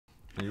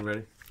Are you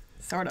ready?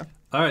 Sort of.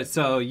 All right,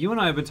 so you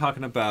and I have been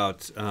talking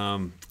about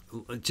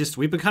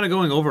we've been kind of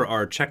going over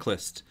our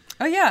checklist.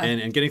 Oh, yeah.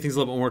 And getting things a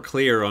little bit more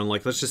clear on,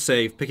 like, let's just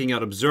say, picking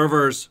out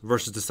observers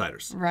versus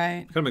deciders.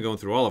 Right. Kind of been going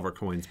through all of our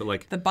coins, but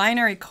like... The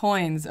binary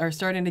coins are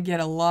starting to get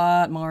a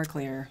lot more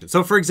clear.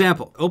 So, for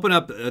example, open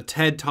up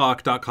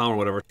tedtalk.com or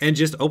whatever, and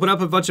just open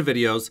up a bunch of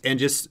videos and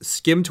just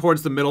skim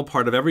towards the middle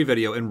part of every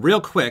video, and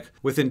real quick,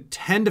 within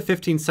 10 to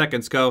 15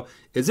 seconds, go,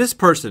 is this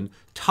person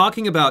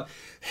talking about,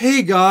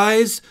 hey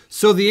guys,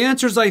 so the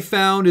answers I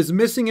found is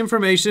missing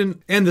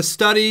information and the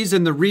studies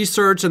and the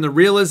research and the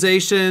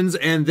realizations,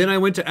 and then I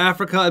went to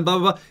Africa and blah,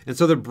 blah, blah. And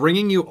so they're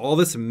bringing you all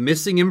this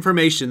missing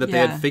information that they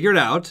had figured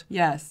out.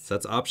 Yes. So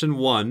that's option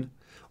one.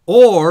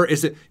 Or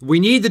is it, we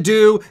need to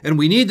do, and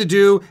we need to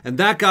do, and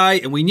that guy,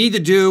 and we need to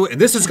do, and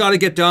this has got to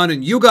get done,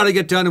 and you got to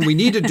get done, and we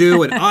need to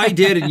do, and I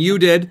did, and you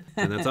did.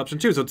 And that's option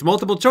two. So it's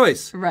multiple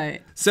choice.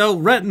 Right. So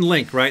Rhett and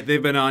Link, right?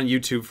 They've been on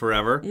YouTube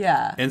forever.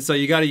 Yeah. And so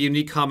you got a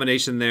unique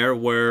combination there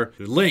where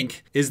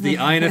Link is the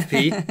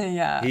INFP.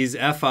 Yeah. He's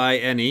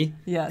FINE.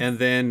 Yes. And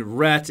then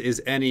Rhett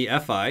is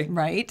NEFI.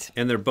 Right.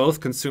 And they're both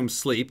consume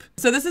sleep.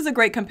 So this is a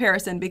great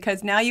comparison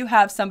because now you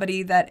have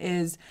somebody that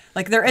is,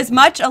 like, they're as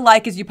much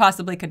alike as you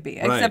possibly could be.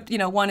 Right. Except, you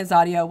know, one is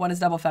audio, one is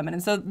double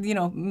feminine. So, you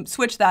know,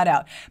 switch that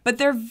out. But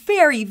they're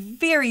very,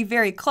 very,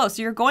 very close.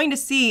 So you're going to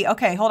see,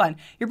 okay, hold on.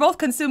 You're both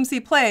consume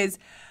C plays,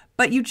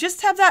 but you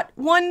just have that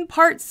one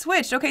part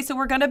switched. Okay, so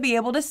we're going to be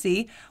able to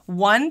see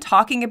one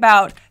talking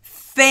about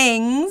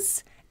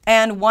things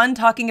and one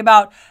talking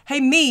about, hey,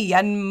 me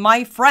and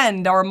my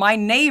friend or my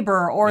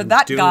neighbor or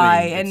that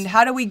guy, and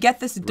how do we get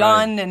this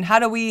done, and how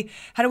do we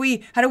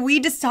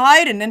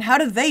decide, and then how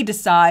do they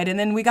decide, and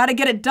then we got to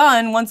get it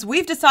done. Once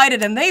we've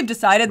decided and they've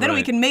decided, then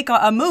we can make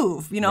a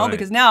move, you know,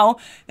 because now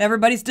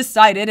everybody's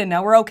decided and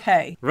now we're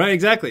okay. Right,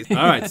 exactly. All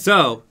right,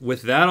 so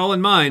with that all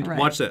in mind,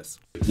 watch this.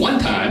 One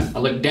time, I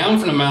looked down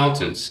from the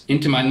mountains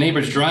into my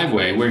neighbor's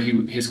driveway where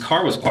his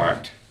car was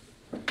parked,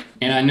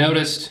 and I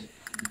noticed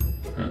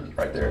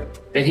right there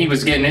that he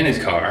was getting in his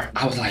car.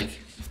 I was like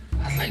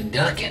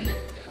ducking.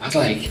 I was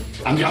like,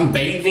 I'm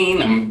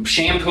bathing, I'm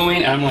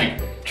shampooing, and I'm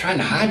like trying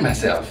to hide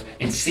myself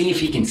and see if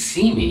he can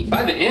see me.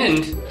 By the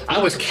end, I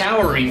was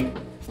cowering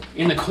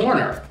in the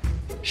corner,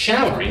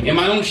 showering in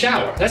my own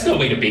shower. That's no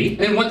way to be. And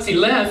then once he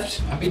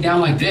left, I'd be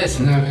down like this,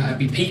 and I'd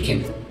be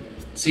peeking,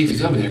 see if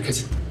he's over there,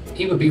 because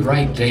he would be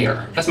right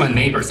there. That's my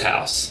neighbor's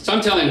house. So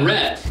I'm telling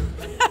Rhett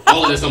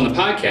all of this on the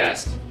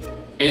podcast,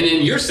 and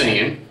then you're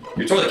saying,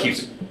 your toilet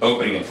keeps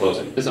opening and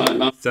closing.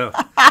 So,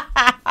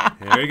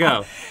 there you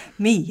go.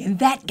 Me and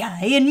that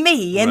guy and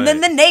me and then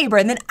the neighbor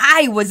and then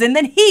I was and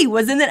then he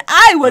was and then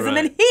I was and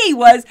then he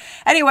was.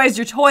 Anyways,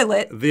 your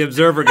toilet. The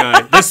observer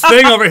guy. This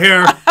thing over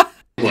here.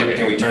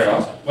 Can we turn it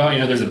off? Well, you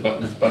know, there's a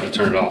button to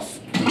turn it off.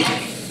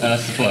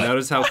 That's the plug.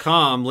 Notice how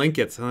calm Link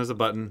gets. And there's a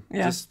button.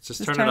 Yeah.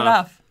 Just turn it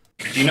off.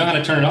 Do you know how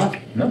to turn it off?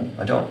 No,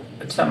 I don't.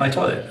 It's not my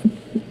toilet.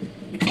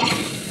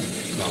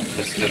 No,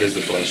 that is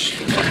the flush.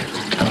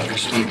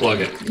 Just unplug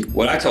it.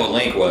 What I told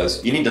Link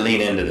was, you need to lean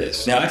into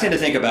this. Now, I tend to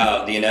think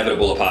about the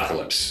inevitable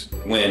apocalypse.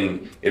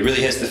 When it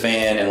really hits the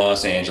fan in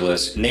Los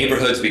Angeles,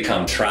 neighborhoods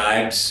become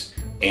tribes,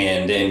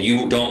 and then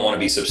you don't want to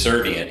be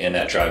subservient in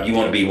that tribe. You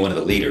want to be one of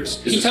the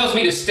leaders. He tells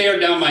me to stare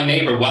down my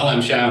neighbor while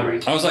I'm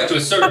showering. I was like, to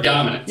assert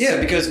dominance. Yeah,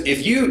 because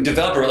if you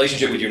develop a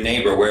relationship with your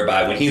neighbor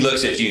whereby when he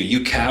looks at you,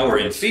 you cower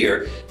in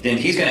fear, then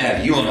he's going to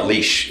have you on a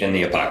leash in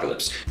the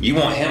apocalypse. You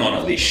want him on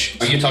a leash.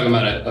 Are you talking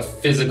about a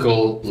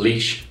physical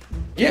leash?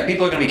 Yeah,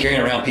 people are going to be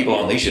carrying around people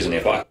on leashes in the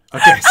apocalypse.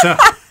 Okay, so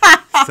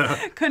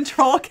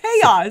Control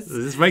chaos.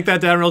 Just write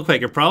that down real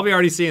quick. You're probably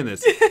already seeing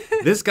this.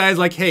 This guy's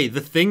like, hey,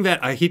 the thing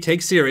that he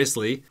takes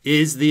seriously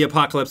is the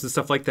apocalypse and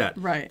stuff like that.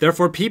 Right.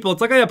 Therefore, people,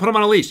 it's like, oh yeah, put him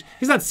on a leash.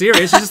 He's not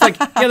serious. He's just like,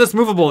 yeah, that's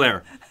movable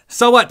there.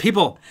 So what,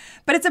 people?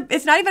 But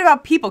it's not even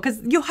about people,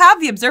 because you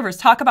have the observers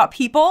talk about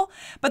people,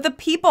 but the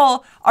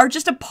people are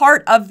just a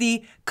part of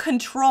the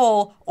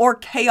control or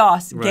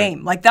chaos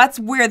game. Like, that's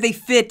where they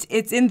fit.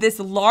 It's in this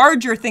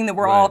larger thing that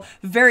we're all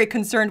very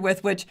concerned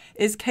with, which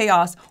is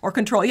chaos or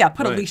control. Yeah,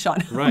 put a leash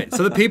on. Right.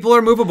 So the people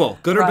are movable,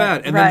 good or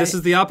bad. And then this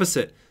is the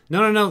opposite.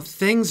 No.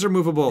 Things are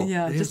movable.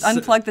 Yeah, just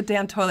unplug the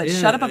damn toilet. Yeah,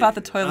 shut up about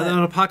the toilet.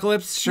 An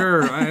apocalypse?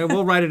 Sure.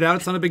 We'll write it out.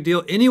 It's not a big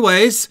deal.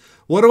 Anyways,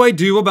 what do I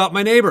do about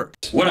my neighbor?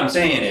 What I'm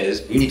saying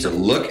is, you need to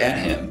look at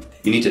him.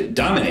 You need to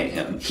dominate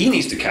him. He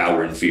needs to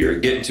cower in fear,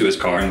 get into his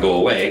car, and go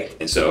away.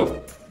 And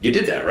so, you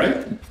did that,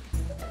 right?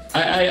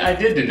 I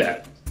did do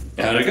that.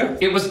 How'd it go?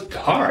 It was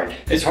hard.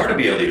 It's hard to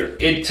be a leader.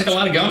 It took a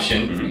lot of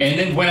gumption. And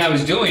then when I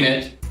was doing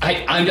it,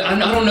 I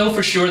don't know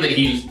for sure that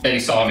he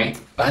saw me,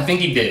 but I think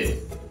he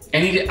did.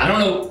 And I don't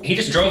know, he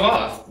just drove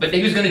off, but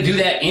he was going to do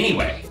that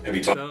anyway.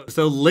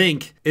 So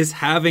Link is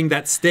having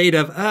that state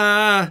of,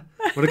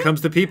 when it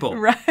comes to people.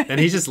 Right. And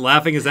he's just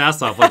laughing his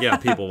ass off like, yeah,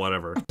 people,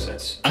 whatever.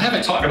 I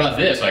haven't talked about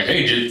this, like,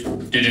 hey,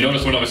 did you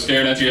notice when I was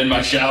staring at you in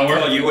my shower?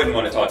 Well, you wouldn't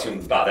want to talk to him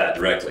about that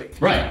directly.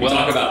 Right. Well,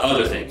 talk about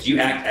other things. You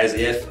act as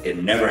if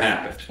it never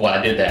happened. Well,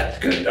 I did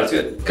that. Good, that's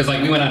good. Because,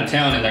 like, we went out of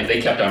town and, like,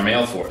 they kept our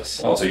mail for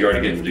us. Oh, so you're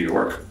already getting to do your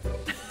work.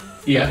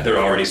 Yeah. They're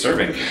already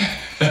serving.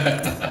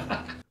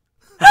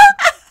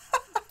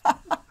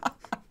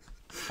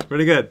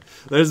 Pretty good.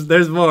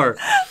 There's more.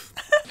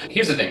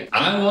 Here's the thing.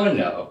 I want to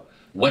know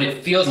what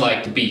it feels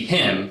like to be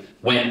him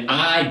when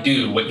I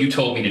do what you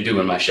told me to do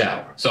in my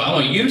shower. So I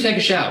want you to take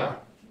a shower.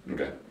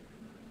 Okay.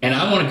 And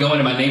I want to go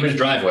into my neighbor's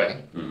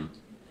driveway,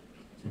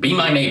 be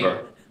my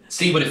neighbor,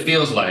 see what it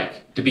feels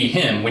like to be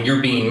him when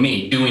you're being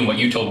me, doing what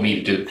you told me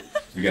to do.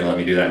 You're gonna let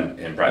me do that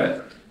in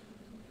private?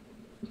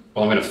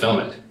 Well, I'm going to film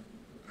it.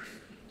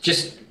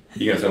 Just,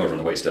 You're gonna film it from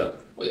the waist up.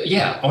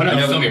 yeah, I want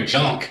to film your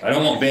junk. I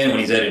don't want Ben when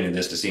he's editing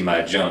this to see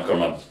my junk or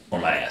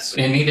my ass.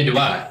 And neither do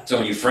I. So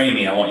when you frame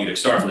me, I want you to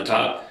start from the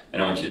top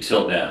and I want you to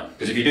tilt down.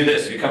 Because if you do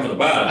this, if you come from the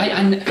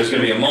bottom, there's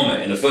gonna be a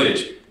moment in the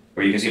footage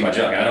where you can see my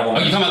junk. I don't want.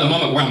 Oh, you're talking about the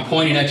moment where I'm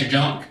pointing at your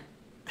junk?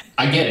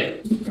 I get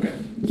it. Okay.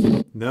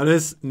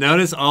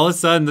 Notice all of a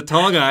sudden the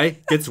tall guy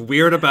gets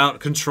weird about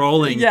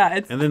controlling.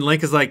 Yeah, and then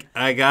Link is like,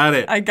 I got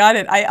it. I got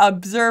it. I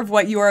observe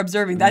what you are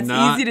observing. That's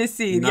easy to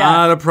see.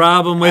 Not a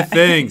problem with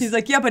things. He's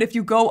like, yeah, but if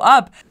you go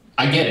up.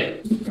 I get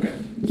it.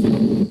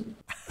 Okay.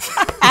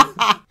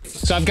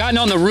 So I've gotten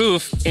on the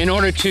roof in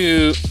order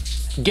to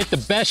get the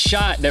best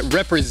shot that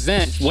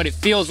represents what it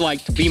feels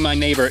like to be my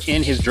neighbor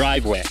in his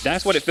driveway.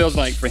 That's what it feels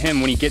like for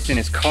him when he gets in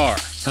his car.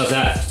 How's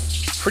that?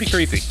 Pretty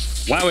creepy.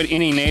 Why would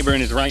any neighbor in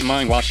his right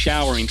mind while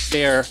showering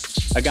stare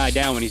a guy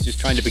down when he's just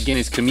trying to begin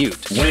his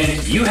commute? When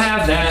you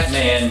have that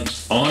man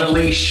on a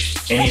leash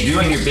and he's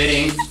doing your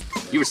bidding.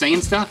 You were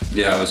saying stuff?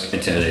 Yeah, I was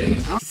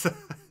intimidating.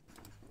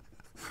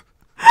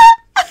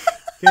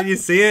 Can you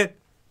see it?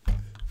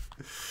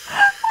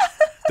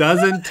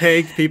 Doesn't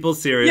take people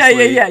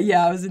seriously.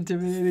 Yeah. I was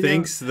intimidated.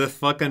 Thinks the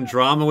fucking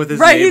drama with his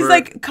right, neighbor. he's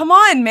like, come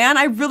on, man,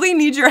 I really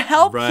need your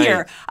help Right.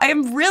 here. I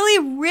am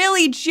really,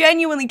 really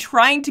genuinely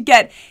trying to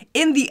get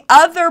in the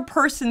other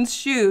person's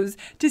shoes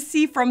to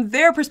see from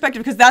their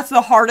perspective, because that's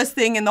the hardest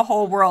thing in the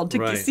whole world, to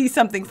Right. see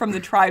something from the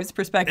tribe's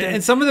perspective.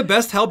 And some of the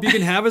best help you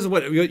can have is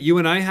what you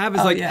and I have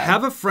is yeah.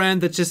 have a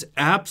friend that just that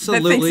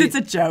absolutely thinks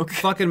it's a joke.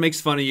 fucking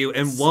makes fun of you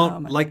and So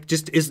won't much. like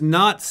just is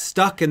not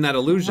stuck in that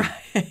illusion.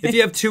 If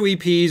you have two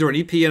EPs or an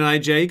EP and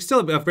an IJ, you can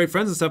still have great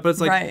friends and stuff, but it's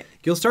like Right.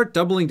 you'll start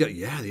doubling down.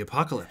 Yeah, the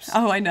apocalypse.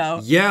 Oh, I know.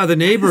 Yeah, the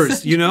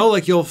neighbors,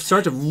 like you'll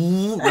start to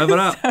rev it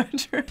up. So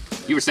true.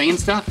 You were saying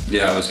stuff?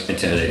 Yeah, I was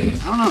intimidating.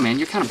 I don't know, man.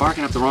 You're kind of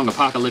barking up the wrong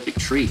apocalyptic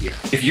tree here.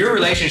 If your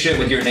relationship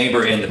with your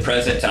neighbor in the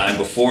present time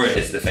before it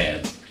hits the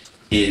fan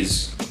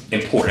is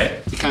important,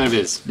 It kind of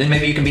is. then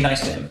maybe you can be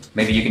nice to him.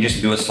 Maybe you can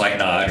just do a slight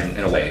nod and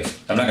a wave.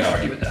 I'm not going to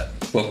argue with that.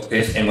 Well,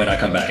 if and when I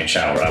come back and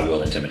shower, I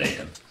will intimidate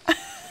him.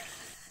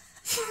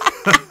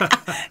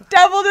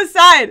 Double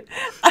decide.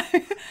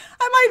 I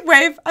might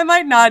wave, I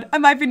might nod, I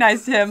might be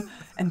nice to him,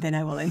 and then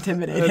I will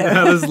intimidate him.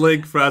 How does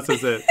Link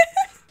process it?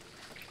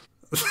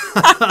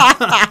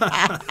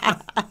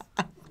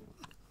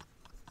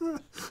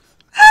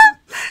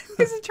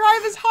 Because the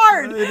tribe is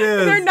hard. It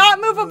is. They're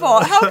not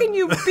movable. How can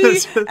you be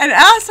an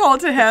asshole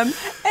to him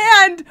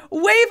and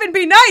wave and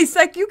be nice?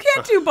 Like, you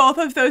can't do both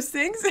of those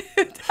things.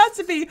 It has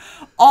to be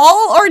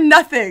all or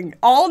nothing.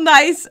 All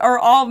nice or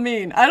all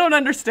mean. I don't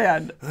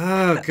understand.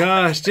 Oh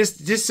gosh,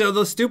 just so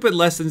those stupid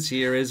lessons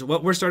here is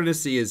what we're starting to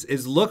see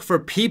is look for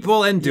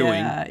people and doing,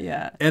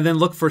 Yeah. and then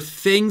look for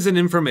things and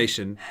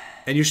information,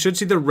 and you should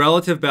see the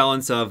relative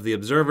balance of the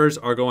observers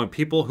are going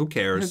people who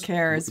cares, Who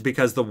cares?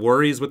 because the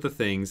worry is with the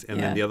things, and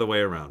Yeah. then the other way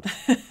around.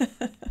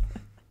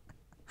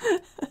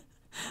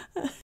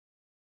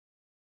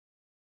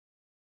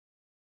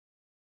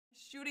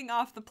 Shooting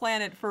off the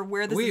planet for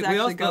where this is we actually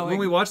also going. when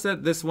we watched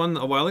this one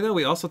a while ago,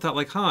 we also thought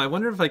like, I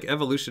wonder if like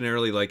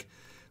evolutionarily like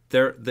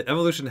the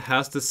evolution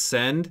has to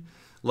send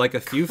like a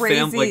few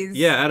families,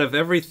 Crazies. out of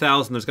every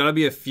 1,000 there's got to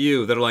be a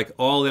few that are like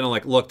all in on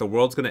like, look, the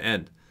world's going to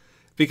end.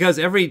 Because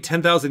every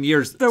 10,000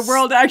 years the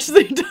world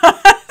actually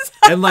does.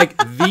 and like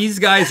these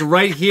guys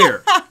right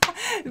here,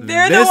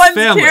 They're the this ones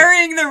family,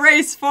 carrying the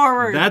race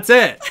forward. that's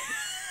it.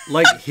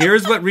 Like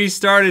here's what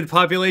restarted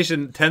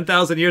population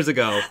 10,000 years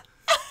ago,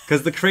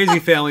 because the crazy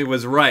family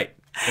was right.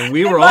 And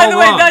we were By all the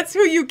way, wrong. that's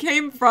who you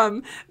came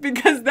from,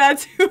 because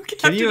that's who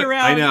kept Can you, it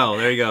around. I know,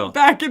 there you go.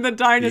 Back in the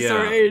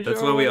dinosaur age.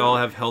 That's or why we whatever. all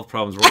have health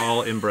problems. We're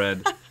all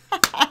inbred.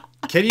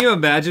 Can you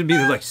imagine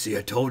being like, see,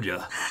 I told you.